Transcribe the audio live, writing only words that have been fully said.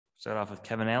Start off with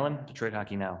Kevin Allen, Detroit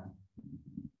Hockey Now.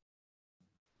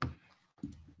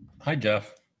 Hi,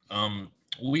 Jeff.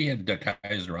 We had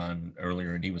Kaiser on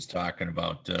earlier, and he was talking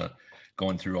about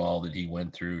going through all that he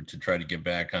went through to try to get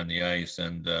back on the ice.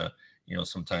 And,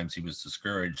 sometimes he was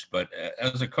discouraged. But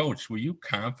as a coach, were you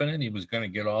confident he was going to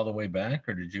get all the way back,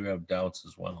 or did you have doubts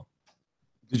as well?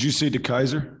 Did you say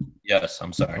Kaiser? Yes,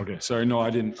 I'm sorry. Okay, sorry. No, I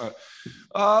didn't.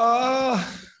 I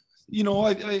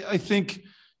think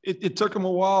it took him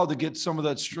a while to get some of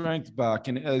that strength back,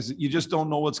 and as you just don't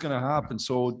know what's going to happen.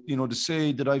 So, to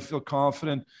say, did I feel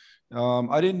confident?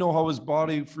 I didn't know how his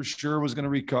body for sure was going to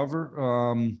recover.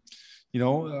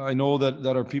 I know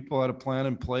that our people had a plan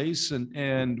in place,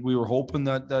 and we were hoping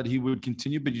that he would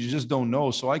continue, but you just don't know.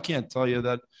 So I can't tell you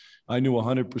that I knew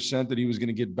 100% that he was going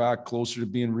to get back closer to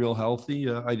being real healthy.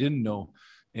 I didn't know.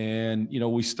 And,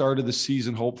 we started the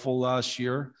season hopeful last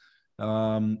year.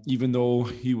 Even though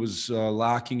he was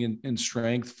lacking in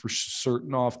strength for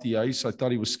certain off the ice, I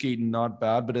thought he was skating not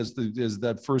bad. But as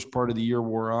that first part of the year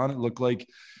wore on, it looked like,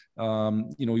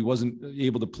 he wasn't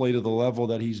able to play to the level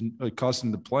that he's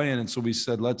accustomed to playing. And so we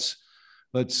said, let's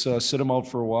sit him out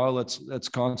for a while. Let's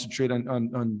concentrate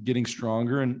on getting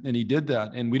stronger. And he did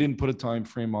that. And we didn't put a time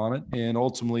frame on it. And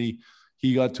ultimately,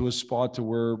 he got to a spot to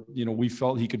where, we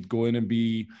felt he could go in and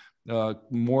be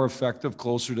more effective,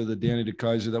 closer to the Danny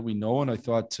DeKeyser that we know. And I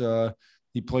thought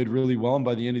he played really well. And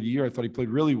by the end of the year, I thought he played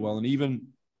really well. And even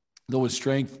though his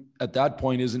strength at that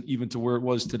point isn't even to where it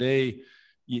was today,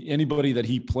 anybody that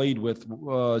he played with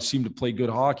seemed to play good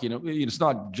hockey. It's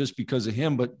not just because of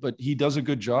him, but he does a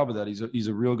good job of that. He's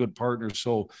a real good partner.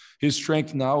 So his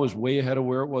strength now is way ahead of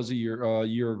where it was a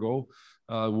year ago.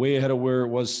 Way ahead of where it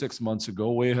was 6 months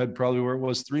ago, way ahead probably where it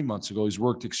was 3 months ago. He's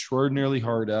worked extraordinarily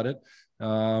hard at it.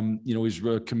 He's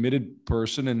a committed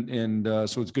person, and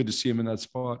so it's good to see him in that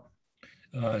spot.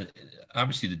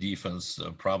 Obviously, the defense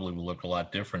probably will look a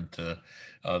lot different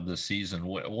this season.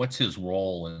 What's his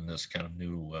role in this kind of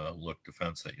new look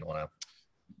defense that you'll have?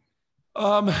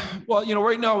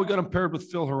 Right now we got him paired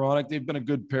with Phil Hronek. They've been a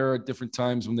good pair at different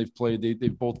times when they've played.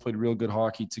 They've both played real good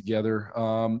hockey together.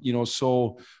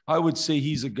 So I would say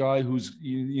he's a guy who's,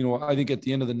 I think at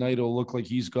the end of the night, it'll look like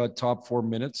he's got top 4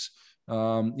 minutes.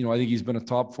 I think he's been a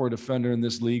top 4 defender in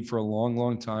this league for a long,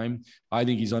 long time. I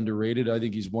think he's underrated. I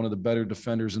think he's one of the better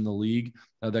defenders in the league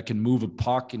that can move a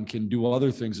puck and can do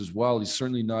other things as well. He's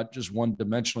certainly not just one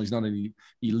dimensional. He's not an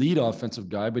elite offensive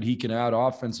guy, but he can add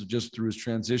offensive just through his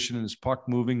transition and his puck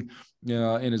moving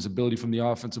and his ability from the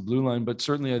offensive blue line. But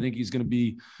certainly I think he's going to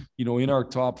be, in our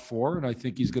top 4. And I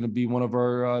think he's going to be one of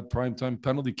our primetime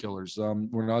penalty killers.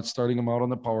 We're not starting him out on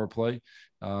the power play.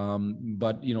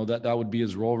 But that would be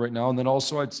his role right now. And then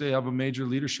also I'd say have a major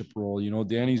leadership role.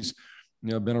 Danny's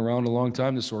been around a long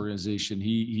time, this organization.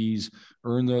 He's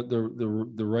earned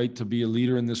the right to be a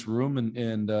leader in this room,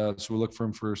 and so we look for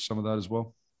him for some of that as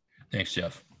well. Thanks,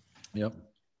 Jeff. Yep.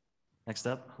 Next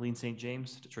up, Helene St.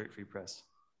 James, Detroit Free Press.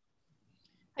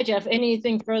 Hi, Jeff.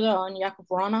 Anything further on Jakub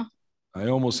Vrana? I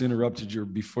almost interrupted you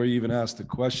before you even asked the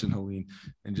question, Helene,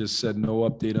 and just said no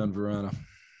update on Vrana.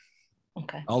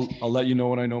 Okay. I'll let you know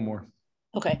when I know more.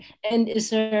 Okay. And is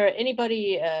there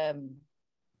anybody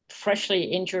freshly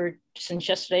injured since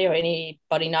yesterday, or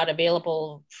anybody not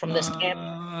available from this camp?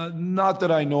 Not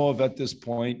that I know of at this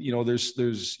point. There's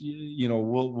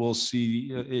we'll see.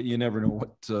 You never know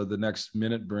what the next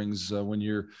minute brings when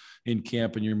you're in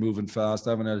camp and you're moving fast.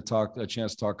 I haven't had a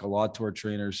chance to talk a lot to our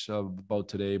trainers about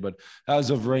today, but as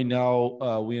of right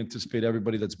now, we anticipate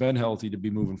everybody that's been healthy to be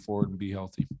moving forward and be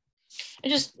healthy.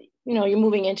 And just, you're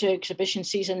moving into exhibition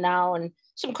season now, and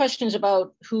some questions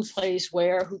about who plays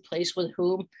where, who plays with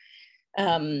whom.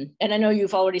 And I know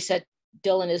you've already said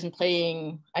Dylan isn't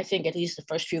playing, I think, at least the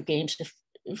first few games,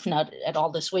 if not at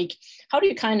all this week. How do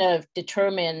you kind of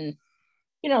determine,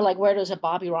 where does a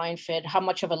Bobby Ryan fit? How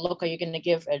much of a look are you going to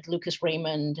give at Lucas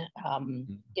Raymond,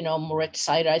 Moritz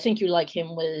Seider? I think you like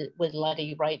him with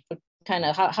Letty, right? But kind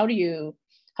of how do you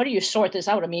sort this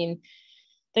out? I mean,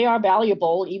 they are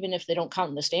valuable, even if they don't count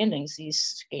in the standings,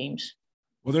 these games.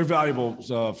 Well, they're valuable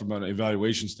from an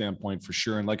evaluation standpoint for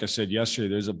sure. And like I said yesterday,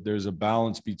 there's a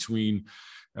balance between,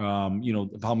 how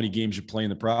many games you play in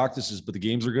the practices, but the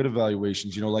games are good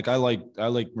evaluations. I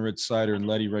like Moritz Seider and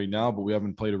Letty right now, but we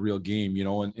haven't played a real game.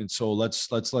 And so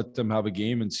let's let them have a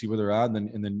game and see where they're at,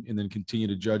 and then continue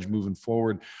to judge moving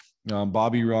forward.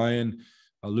 Bobby Ryan,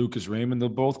 Lucas Raymond, they're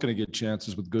both going to get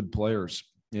chances with good players.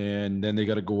 And then they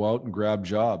got to go out and grab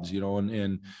jobs,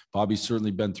 and Bobby's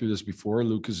certainly been through this before.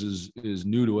 Lucas is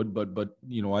new to it, but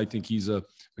I think he's a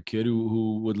kid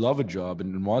who would love a job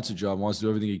and wants a job, wants to do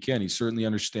everything he can. He certainly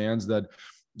understands that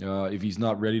If he's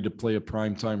not ready to play a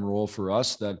primetime role for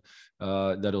us, that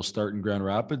he'll start in Grand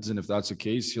Rapids. And if that's the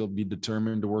case, he'll be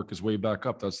determined to work his way back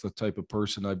up. That's the type of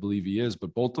person I believe he is.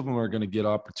 But both of them are going to get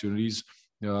opportunities.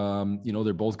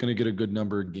 They're both going to get a good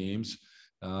number of games.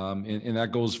 And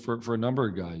that goes for a number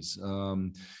of guys.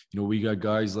 We got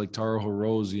guys like Taro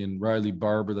Hirose and Riley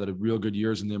Barber that have real good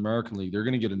years in the American League. They're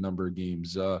going to get a number of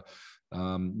games.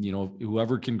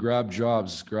 Whoever can grab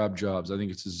jobs. I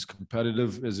think it's as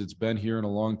competitive as it's been here in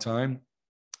a long time.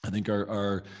 I think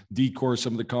our decor,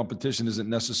 some of the competition isn't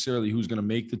necessarily who's going to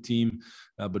make the team,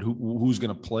 but who's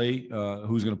going to play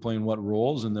in what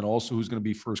roles, and then also who's going to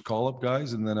be first call-up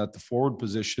guys. And then at the forward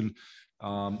position,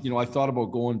 I thought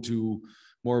about going to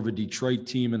more of a Detroit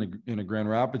team and a Grand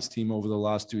Rapids team over the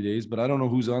last 2 days, but I don't know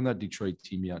who's on that Detroit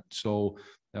team yet. So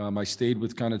I stayed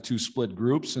with kind of two split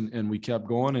groups, and we kept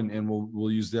going, and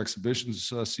we'll use the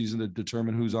exhibitions season to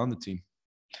determine who's on the team.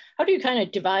 How do you kind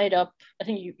of divide up? I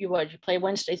think you play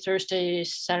Wednesday, Thursday,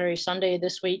 Saturday, Sunday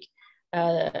this week.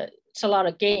 It's a lot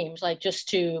of games, like just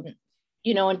to,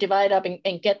 and divide up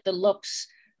and get the looks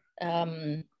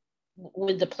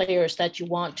with the players that you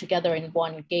want together in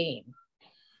one game.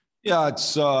 Yeah,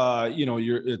 it's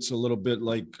it's a little bit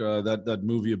like that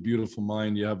movie, A Beautiful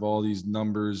Mind. You have all these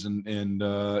numbers and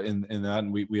that,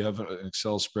 and we have an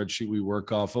Excel spreadsheet we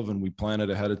work off of, and we plan it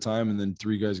ahead of time. And then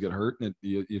three guys get hurt, and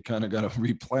you kind of got to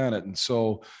replan it. And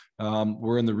so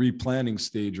we're in the replanning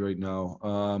stage right now.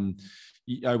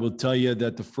 I will tell you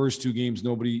that the first two games,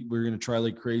 we're going to try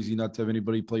like crazy not to have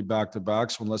anybody play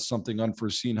back-to-back. So unless something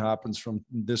unforeseen happens from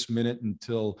this minute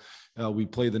until we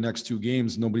play the next two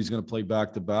games, nobody's going to play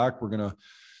back-to-back. We're going to,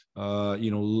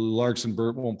 Larkson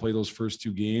Burt won't play those first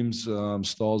two games.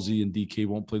 Stalzy and DK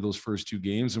won't play those first two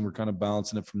games, and we're kind of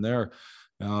balancing it from there.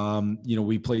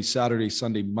 We play Saturday,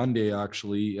 Sunday, Monday,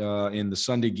 actually, and the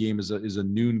Sunday game is a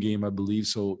noon game, I believe.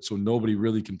 So nobody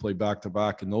really can play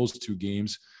back-to-back in those two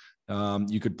games.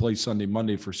 You could play Sunday,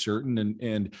 Monday for certain.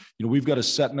 And we've got a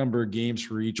set number of games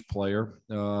for each player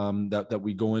that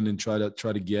we go in and try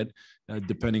to get,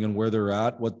 depending on where they're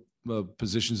at, what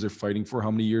positions they're fighting for,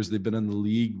 how many years they've been in the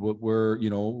league,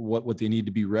 what they need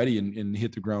to be ready and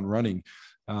hit the ground running.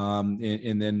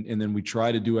 And then we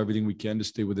try to do everything we can to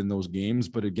stay within those games.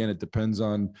 But again, it depends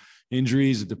on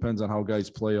injuries. It depends on how guys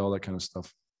play, all that kind of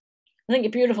stuff. I think A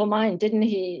Beautiful Mind, didn't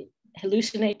he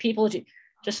hallucinate people?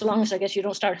 Just as long as, I guess, you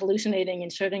don't start hallucinating,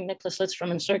 inserting Nicholas Lidstrom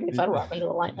and Sergei Fedorov into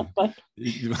the lineup. But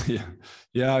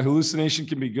yeah, hallucination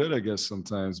can be good, I guess,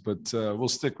 sometimes. But we'll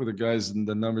stick with the guys and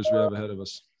the numbers we have ahead of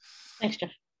us. Thanks,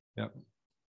 Jeff. Yeah.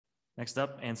 Next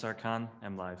up, Ansar Khan,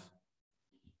 MLive.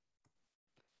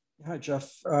 Hi,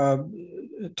 Jeff.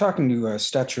 Talking to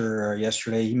Stetcher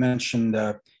yesterday, he mentioned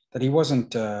that he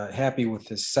wasn't happy with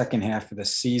his second half of the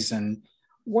season.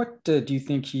 What do you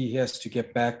think he has to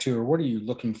get back to, or what are you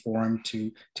looking for him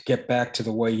to get back to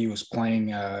the way he was playing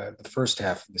the first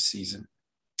half of the season?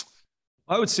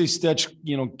 I would say Stetch,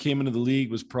 came into the league,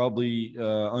 was probably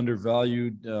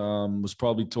undervalued, was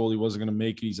probably told he wasn't going to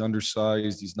make it. He's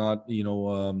undersized. He's not,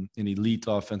 an elite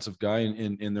offensive guy,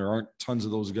 and there aren't tons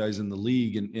of those guys in the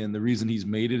league. And the reason he's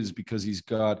made it is because he's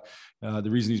got,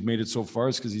 the reason he's made it so far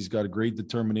is because he's got a great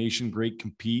determination, great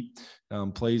compete,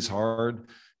 plays hard.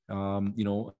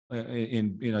 And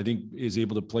I think is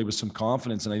able to play with some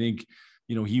confidence. And I think,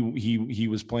 he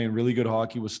was playing really good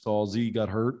hockey with Stalzy. He got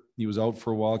hurt. He was out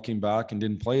for a while, came back and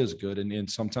didn't play as good. And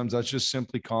sometimes that's just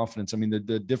simply confidence. I mean,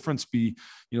 the difference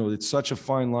it's such a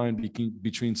fine line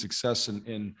between success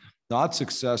and not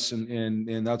success.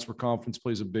 And that's where confidence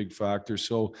plays a big factor.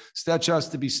 So Stetch has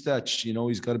to be Stetch.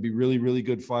 He's got to be really, really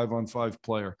good 5-on-5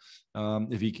 player.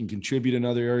 If he can contribute in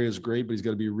other areas, great, but he's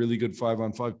got to be a really good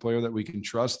 5-on-5 player that we can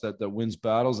trust, that wins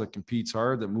battles, that competes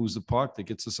hard, that moves the puck, that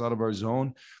gets us out of our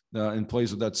zone, and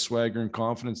plays with that swagger and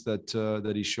confidence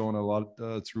that he's shown a lot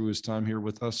through his time here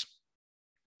with us.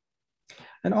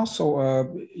 And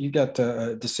also, you got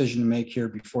a decision to make here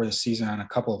before the season on a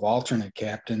couple of alternate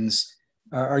captains.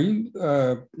 Are you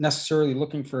necessarily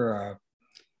looking for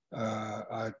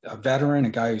a veteran, a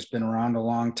guy who's been around a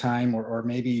long time, or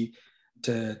maybe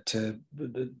to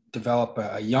develop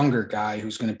a younger guy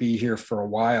who's going to be here for a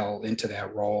while into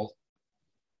that role?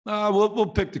 We'll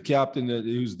pick the captain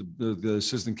who's the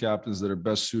assistant captains that are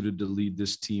best suited to lead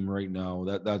this team right now.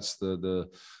 That's the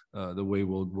way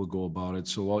we'll go about it.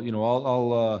 So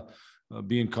I'll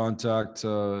be in contact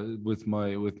with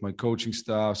my coaching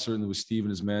staff, certainly with Steve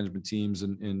and his management teams,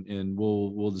 and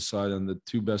we'll decide on the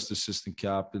two best assistant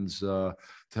captains to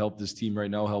help this team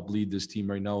right now, help lead this team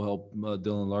right now, help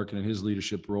Dylan Larkin in his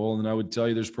leadership role. And I would tell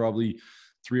you there's probably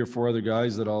 3 or 4 other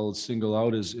guys that I'll single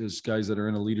out as guys that are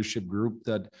in a leadership group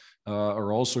that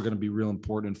are also going to be real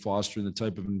important in fostering the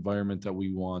type of environment that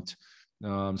we want.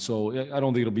 So I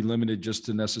don't think it'll be limited just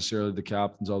to necessarily the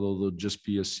captains, although they'll just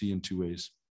be a C in 2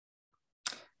 ways.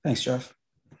 Thanks, Jeff.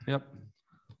 Yep.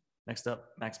 Next up,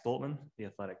 Max Boltman, The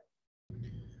Athletic.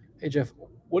 Hey, Jeff,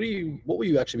 what will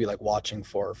you actually be like watching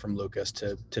for from Lucas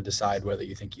to decide whether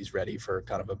you think he's ready for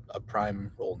kind of a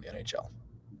prime role in the NHL?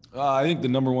 I think the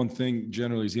number one thing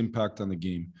generally is impact on the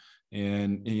game.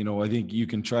 And, I think you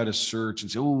can try to search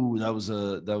and say, oh, that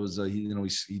was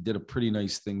he did a pretty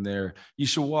nice thing there. You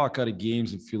should walk out of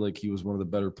games and feel like he was one of the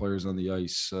better players on the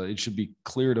ice. It should be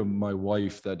clear to my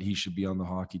wife that he should be on the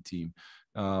hockey team.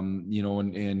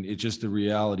 And it's just the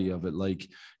reality of it. Like,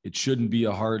 it shouldn't be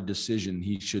a hard decision.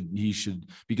 He should,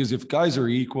 because if guys are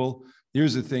equal,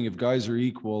 here's the thing, if guys are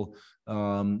equal,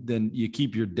 then you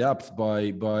keep your depth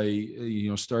by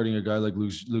starting a guy like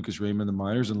Lucas Raymond in the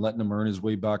minors and letting him earn his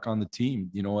way back on the team,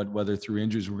 whether through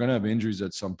injuries. We're going to have injuries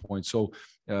at some point. So,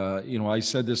 I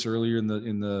said this earlier in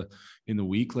the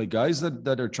week, like, guys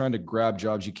that are trying to grab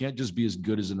jobs, you can't just be as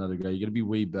good as another guy. You got to be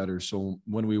way better. So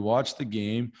when we watch the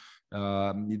game,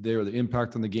 the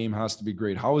impact on the game has to be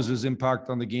great. How is his impact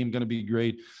on the game going to be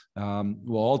great?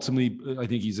 Well, ultimately, I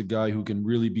think he's a guy who can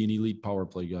really be an elite power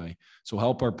play guy. So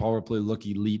help our power play look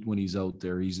elite when he's out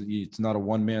there. It's not a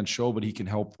one-man show, but he can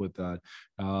help with that.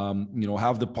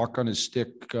 Have the puck on his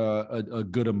stick a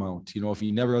good amount. If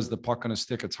he never has the puck on his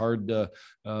stick, it's hard to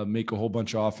make a whole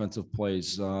bunch of offensive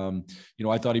plays.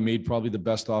 I thought he made probably the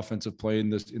best offensive play in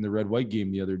the red-white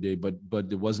game the other day, but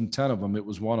it wasn't 10 of them. It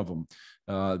was one of them.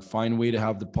 Find a way to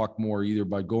have the puck more, either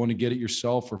by going to get it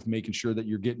yourself or making sure that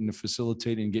you're getting to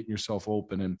facilitate and getting yourself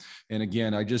open. And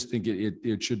again, I just think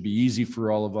it should be easy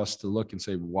for all of us to look and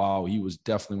say, wow, he was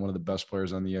definitely one of the best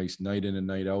players on the ice night in and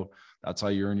night out. That's how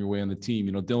you earn your way on the team.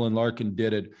 Dylan Larkin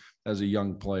did it as a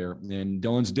young player, and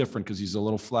Dylan's different because he's a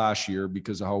little flashier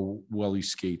because of how well he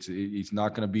skates. He's not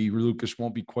going to be, Lucas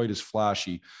won't be quite as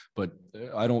flashy, but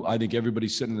I think everybody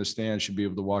sitting in the stands should be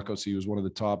able to walk out. So he was one of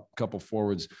the top couple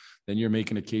forwards. Then you're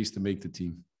making a case to make the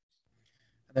team.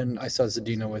 And then I saw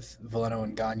Zadina with Veleno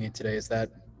and Gagne today. Is that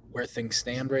where things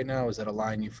stand right now? Is that a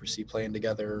line you foresee playing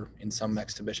together in some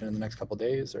exhibition in the next couple of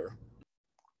days, or?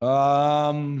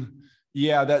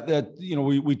 Yeah,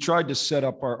 we tried to set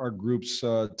up our groups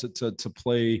to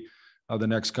play the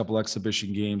next couple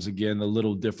exhibition games. Again, a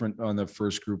little different on the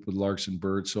first group with Larson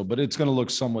Bird. So, but it's going to look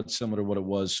somewhat similar to what it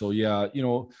was. So yeah,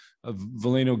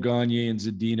 Veleno, Gagne, and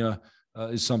Zadina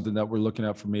is something that we're looking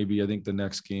at for maybe, I think, the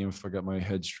next game, if I got my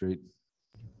head straight.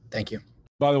 Thank you.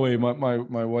 By the way, my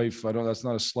wife, that's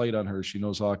not a slight on her. She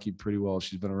knows hockey pretty well.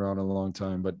 She's been around a long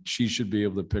time, but she should be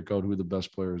able to pick out who the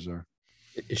best players are.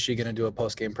 Is she going to do a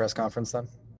post-game press conference then?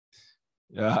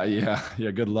 Yeah.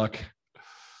 Good luck.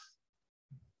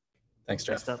 Thanks,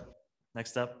 Jeff.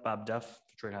 Next up, Bob Duff,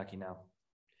 Detroit Hockey Now.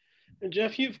 And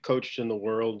Jeff, you've coached in the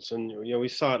Worlds, and we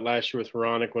saw it last year with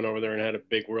Veronic, went over there and had a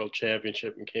big World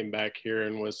Championship and came back here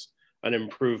and was an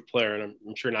improved player. And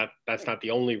I'm sure that's not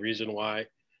the only reason why.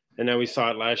 And then we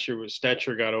saw it last year with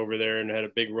Stetcher got over there and had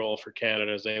a big role for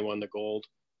Canada as they won the gold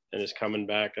and is coming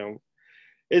back.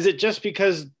 Is it just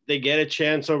because they get a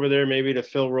chance over there maybe to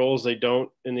fill roles they don't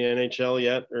in the NHL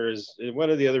yet? Or what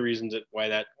are the other reasons why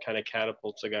that kind of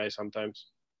catapults a guy sometimes?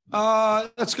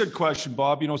 That's a good question,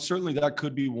 Bob. Certainly that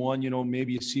could be one.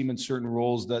 Maybe you see him in certain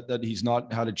roles that he's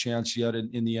not had a chance yet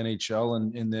in the NHL,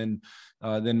 and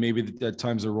then maybe at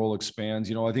times the role expands.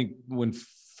 I think when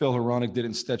Phil Hronik did it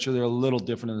in Stetcher, they're a little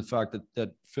different in the fact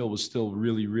that Phil was still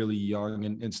really, really young,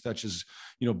 and Stetcher's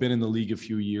been in the league a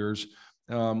few years.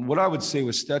 What I would say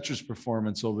with Stetcher's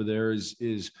performance over there is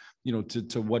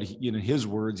to what he, in his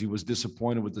words, he was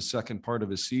disappointed with the second part of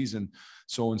his season.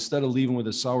 So instead of leaving with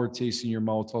a sour taste in your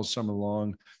mouth all summer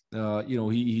long,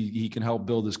 he can help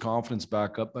build his confidence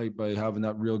back up by having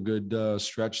that real good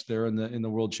stretch there in the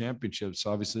World Championships.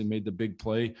 Obviously made the big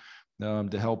play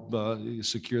to help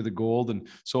secure the gold. And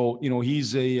so,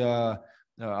 he's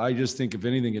I just think if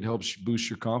anything, it helps boost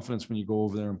your confidence when you go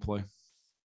over there and play.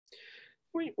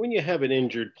 When you have an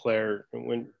injured player,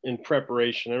 when in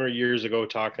preparation, I remember years ago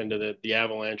talking to the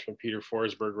Avalanche when Peter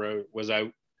Forsberg was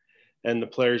out, and the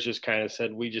players just kind of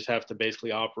said, we just have to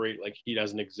basically operate like he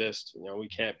doesn't exist. We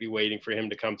can't be waiting for him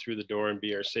to come through the door and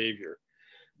be our savior.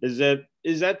 Is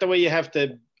that the way you have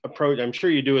to approach? I'm sure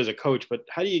you do as a coach, but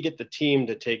how do you get the team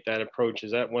to take that approach?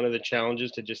 Is that one of the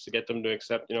challenges to get them to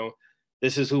accept,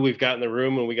 this is who we've got in the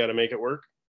room and we got to make it work?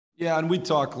 Yeah, and we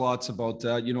talk lots about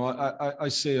that. I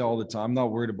say all the time, I'm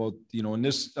not worried about, and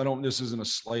this isn't a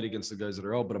slight against the guys that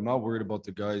are out, but I'm not worried about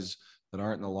the guys that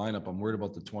aren't in the lineup. I'm worried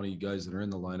about the 20 guys that are in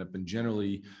the lineup. And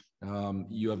generally,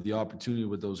 you have the opportunity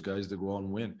with those guys to go out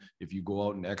and win. If you go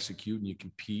out and execute and you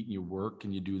compete and you work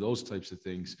and you do those types of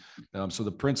things. So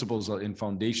the principles and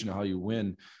foundation of how you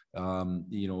win,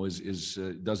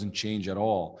 doesn't change at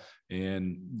all.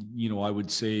 And, I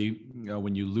would say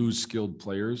when you lose skilled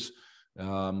players,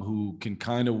 who can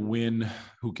kind of win,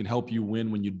 who can help you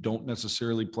win when you don't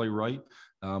necessarily play right.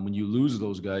 When you lose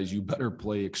those guys, you better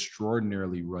play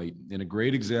extraordinarily right. And a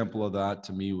great example of that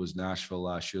to me was Nashville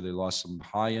last year. They lost some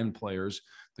high-end players.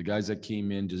 The guys that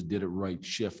came in just did it right,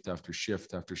 shift after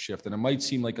shift after shift. And it might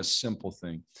seem like a simple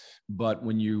thing, but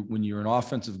when you're an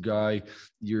offensive guy,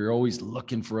 you're always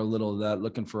looking for a little of that,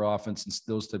 looking for offense and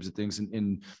those types of things.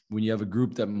 And when you have a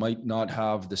group that might not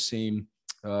have the same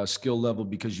skill level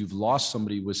because you've lost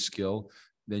somebody with skill,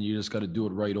 then you just got to do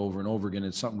it right over and over again.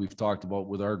 It's something we've talked about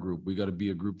with our group. We got to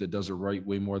be a group that does it right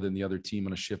way more than the other team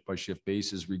on a shift by shift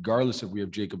basis, regardless if we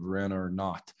have Jacob Verana or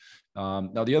not.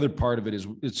 Now, the other part of it is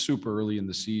it's super early in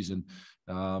the season.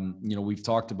 We've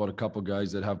talked about a couple of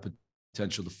guys that have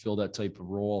potential to fill that type of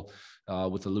role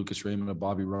with the Lucas Raymond, a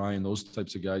Bobby Ryan, those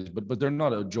types of guys, but they're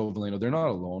not a Joe Veleno. They're not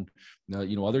alone.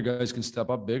 Other guys can step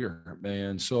up bigger.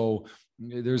 And so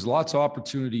there's lots of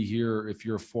opportunity here if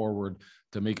you're a forward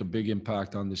to make a big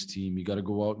impact on this team. You got to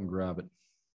go out and grab it.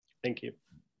 Thank you.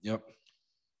 Yep.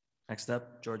 Next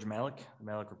up, George Malik, the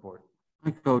Malik Report.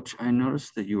 Hi, Coach. I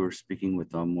noticed that you were speaking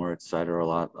with Moritz Seider a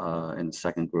lot in the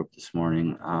second group this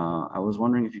morning. I was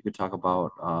wondering if you could talk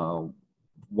about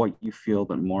what you feel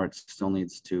that Moritz still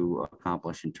needs to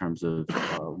accomplish in terms of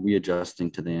readjusting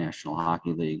to the National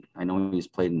Hockey League. I know he's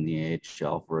played in the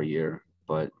AHL for a year,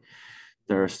 but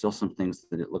there are still some things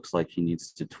that it looks like he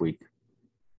needs to tweak.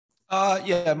 At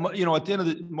the end of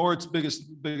the Moritz's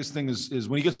biggest thing is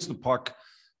when he gets the puck,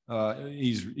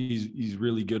 he's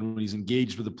really good. When he's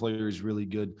engaged with the player, he's really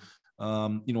good.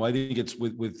 I think it's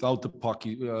without the puck,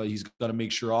 he's got to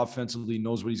make sure offensively he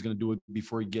knows what he's going to do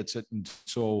before he gets it. And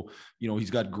so,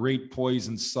 he's got great poise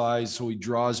and size, so he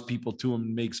draws people to him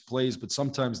and makes plays. But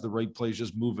sometimes the right plays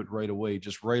just move it right away.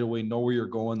 Just right away, know where you're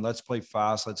going. Let's play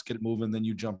fast. Let's get it moving. Then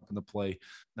you jump in the play.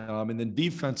 And then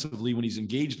defensively, when he's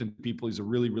engaged in people, he's a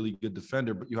really, really good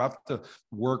defender. But you have to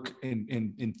work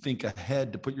and think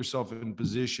ahead to put yourself in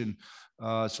position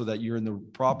so that you're in the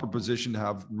proper position to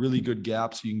have really good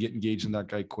gaps so you can get engaged in that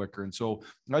guy quicker. And so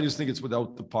I just think it's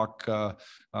without the puck.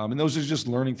 And those are just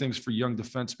learning things for young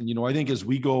defensemen. I think as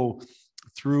we go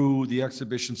through the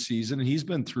exhibition season, and he's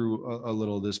been through a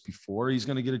little of this before, he's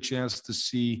going to get a chance to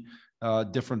see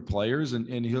different players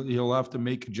and he'll have to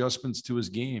make adjustments to his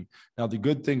game. Now, the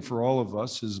good thing for all of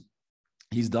us is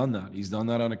he's done that. He's done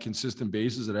that on a consistent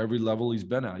basis at every level he's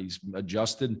been at. He's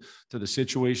adjusted to the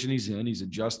situation he's in. He's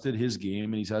adjusted his game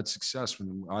and he's had success.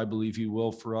 And I believe he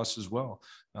will for us as well.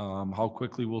 How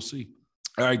quickly we'll see.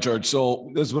 All right, George. So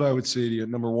this is what I would say to you.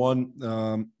 Number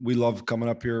one, we love coming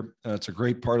up here. It's a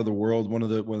great part of the world. One of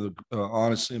the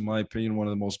honestly, in my opinion, one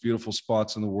of the most beautiful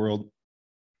spots in the world.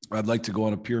 I'd like to go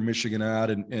on a Pure Michigan ad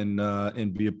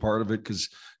and be a part of it because,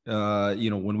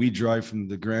 when we drive from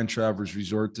the Grand Traverse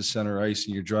Resort to Center Ice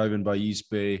and you're driving by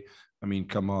East Bay, I mean,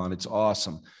 come on, it's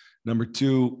awesome. Number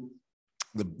two,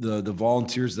 the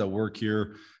volunteers that work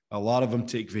here, a lot of them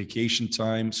take vacation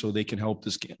time so they can help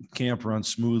this camp run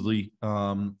smoothly.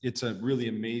 It's a really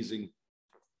amazing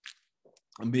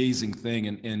thing.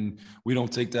 And we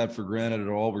don't take that for granted at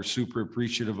all. We're super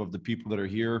appreciative of the people that are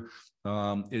here.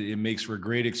 It makes for a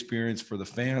great experience for the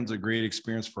fans, a great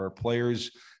experience for our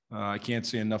players. I can't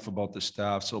say enough about the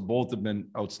staff. So both have been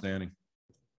outstanding.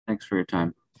 Thanks for your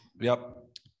time. Yep.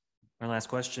 Our last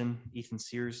question, Ethan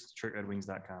Sears,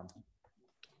 DetroitRedWings.com.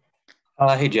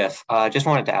 Hey, Jeff. Just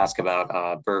wanted to ask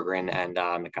about Berggren and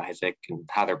McIsaac and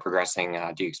how they're progressing.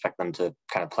 Do you expect them to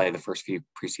kind of play the first few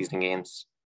preseason games?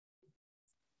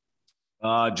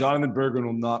 Jonathan Berggren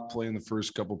will not play in the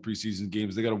first couple preseason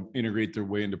games. They got to integrate their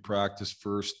way into practice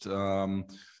first.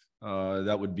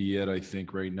 That would be it, I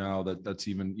think, right now. That's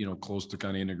even close to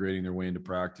kind of integrating their way into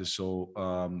practice. So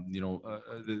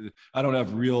I don't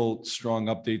have real strong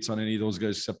updates on any of those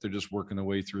guys, except they're just working their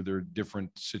way through their different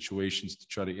situations to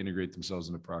try to integrate themselves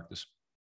into practice.